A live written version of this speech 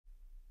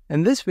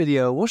In this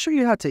video, we'll show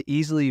you how to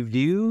easily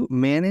view,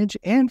 manage,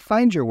 and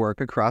find your work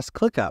across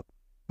ClickUp.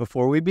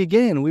 Before we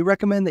begin, we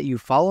recommend that you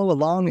follow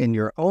along in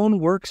your own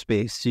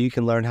workspace so you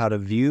can learn how to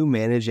view,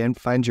 manage, and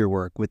find your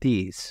work with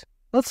ease.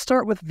 Let's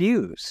start with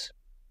views.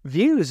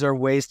 Views are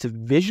ways to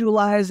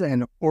visualize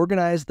and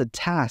organize the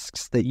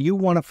tasks that you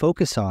want to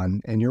focus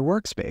on in your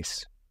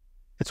workspace.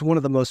 It's one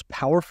of the most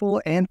powerful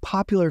and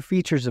popular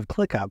features of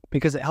ClickUp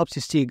because it helps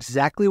you see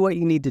exactly what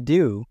you need to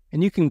do,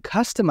 and you can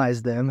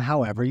customize them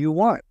however you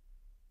want.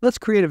 Let's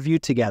create a view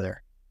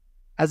together.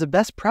 As a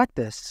best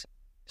practice,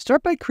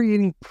 start by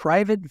creating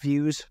private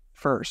views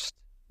first.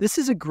 This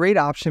is a great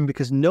option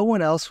because no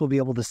one else will be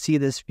able to see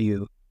this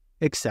view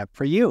except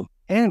for you.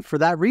 And for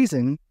that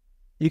reason,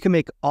 you can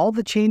make all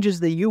the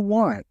changes that you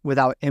want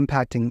without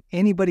impacting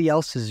anybody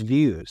else's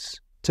views.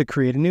 To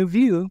create a new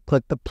view,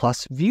 click the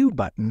plus view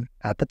button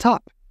at the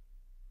top.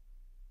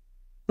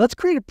 Let's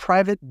create a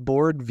private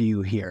board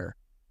view here.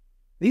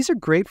 These are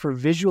great for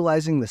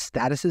visualizing the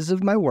statuses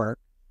of my work,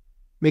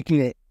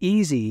 making it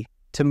easy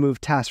to move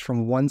tasks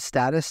from one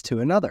status to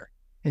another.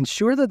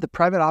 Ensure that the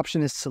private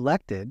option is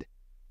selected,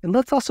 and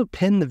let's also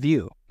pin the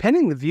view.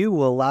 Pinning the view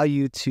will allow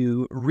you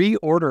to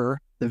reorder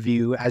the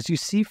view as you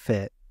see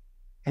fit,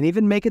 and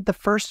even make it the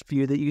first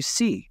view that you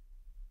see.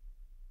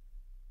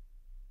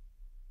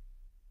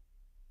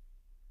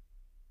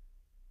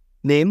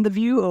 Name the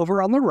view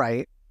over on the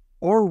right,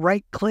 or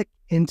right-click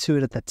into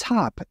it at the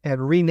top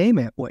and rename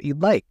it what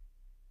you'd like.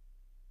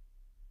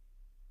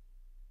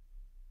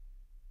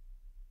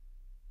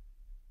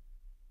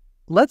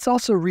 Let's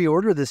also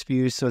reorder this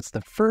view so it's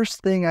the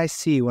first thing I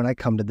see when I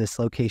come to this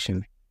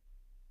location.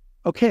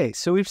 Okay,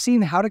 so we've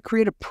seen how to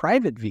create a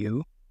private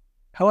view.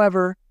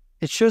 However,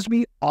 it shows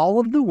me all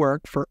of the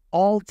work for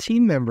all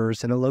team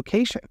members in a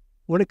location.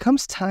 When it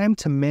comes time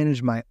to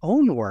manage my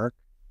own work,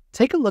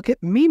 take a look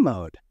at Me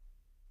Mode.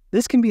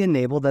 This can be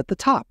enabled at the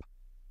top.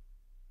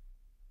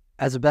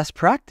 As a best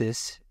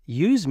practice,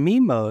 use Me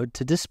Mode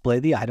to display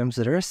the items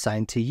that are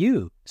assigned to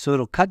you, so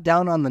it'll cut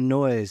down on the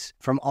noise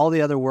from all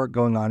the other work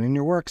going on in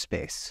your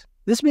workspace.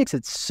 This makes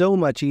it so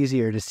much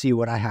easier to see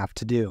what I have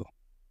to do.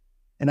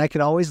 And I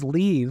can always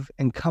leave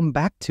and come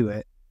back to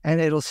it, and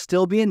it'll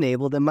still be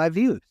enabled in my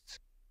views.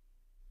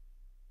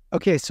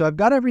 Okay, so I've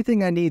got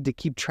everything I need to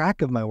keep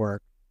track of my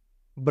work,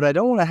 but I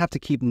don't want to have to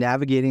keep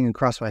navigating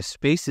across my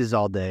spaces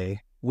all day,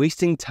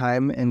 wasting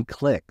time and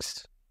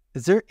clicks.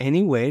 Is there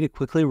any way to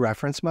quickly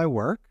reference my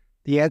work?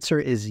 The answer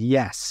is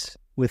yes,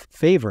 with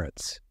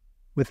favorites.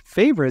 With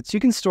favorites, you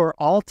can store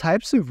all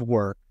types of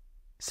work,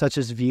 such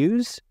as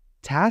views,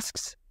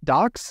 tasks,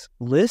 docs,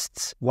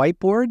 lists,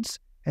 whiteboards,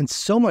 and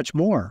so much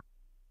more.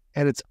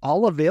 And it's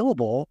all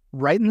available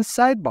right in the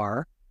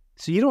sidebar,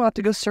 so you don't have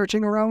to go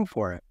searching around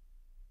for it.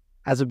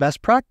 As a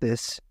best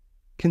practice,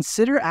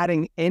 consider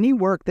adding any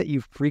work that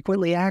you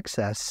frequently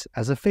access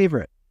as a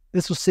favorite.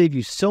 This will save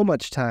you so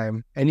much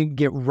time, and you can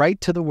get right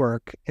to the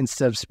work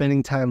instead of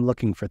spending time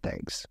looking for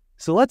things.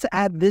 So let's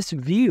add this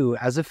view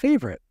as a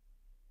favorite.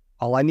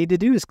 All I need to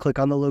do is click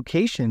on the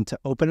location to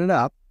open it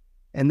up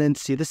and then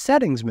see the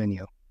settings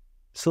menu.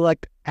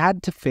 Select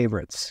Add to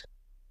Favorites.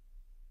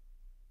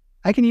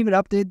 I can even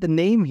update the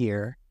name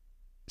here.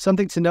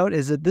 Something to note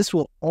is that this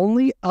will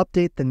only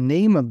update the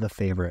name of the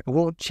favorite. It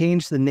won't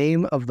change the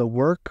name of the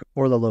work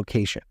or the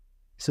location.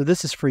 So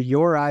this is for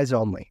your eyes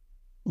only.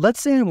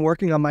 Let's say I'm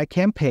working on my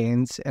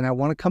campaigns and I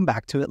want to come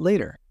back to it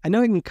later. I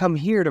know I can come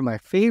here to my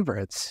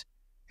favorites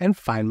and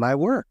find my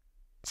work.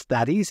 It's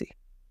that easy.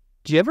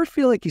 Do you ever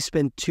feel like you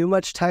spend too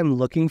much time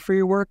looking for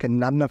your work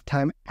and not enough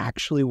time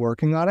actually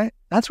working on it?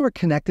 That's where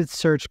Connected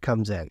Search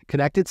comes in.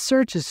 Connected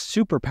Search is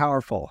super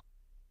powerful.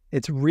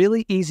 It's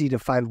really easy to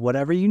find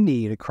whatever you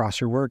need across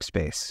your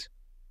workspace.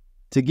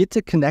 To get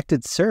to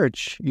Connected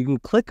Search, you can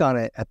click on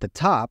it at the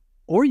top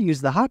or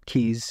use the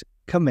hotkeys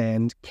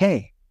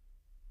Command-K.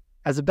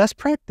 As a best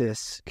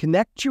practice,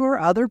 connect your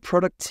other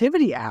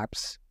productivity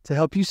apps to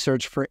help you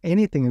search for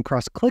anything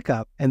across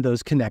ClickUp and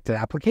those connected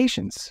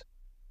applications.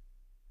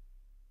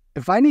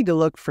 If I need to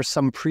look for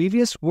some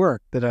previous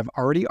work that I've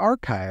already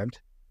archived,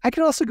 I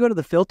can also go to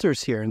the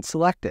filters here and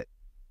select it.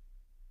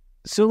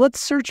 So let's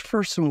search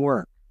for some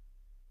work.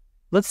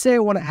 Let's say I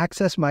want to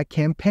access my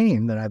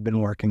campaign that I've been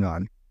working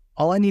on.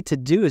 All I need to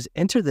do is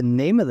enter the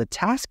name of the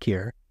task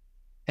here,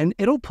 and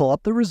it'll pull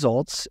up the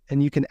results,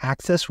 and you can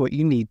access what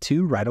you need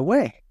to right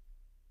away.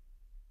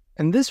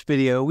 In this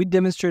video, we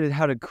demonstrated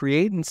how to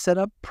create and set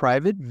up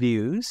private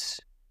views,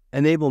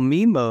 enable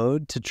Me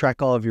Mode to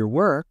track all of your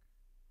work,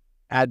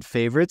 add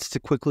favorites to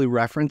quickly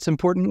reference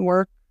important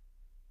work,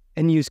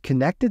 and use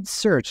Connected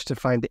Search to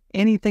find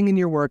anything in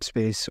your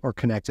workspace or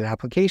connected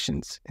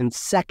applications in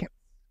seconds.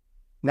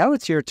 Now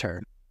it's your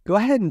turn. Go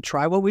ahead and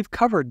try what we've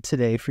covered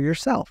today for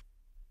yourself.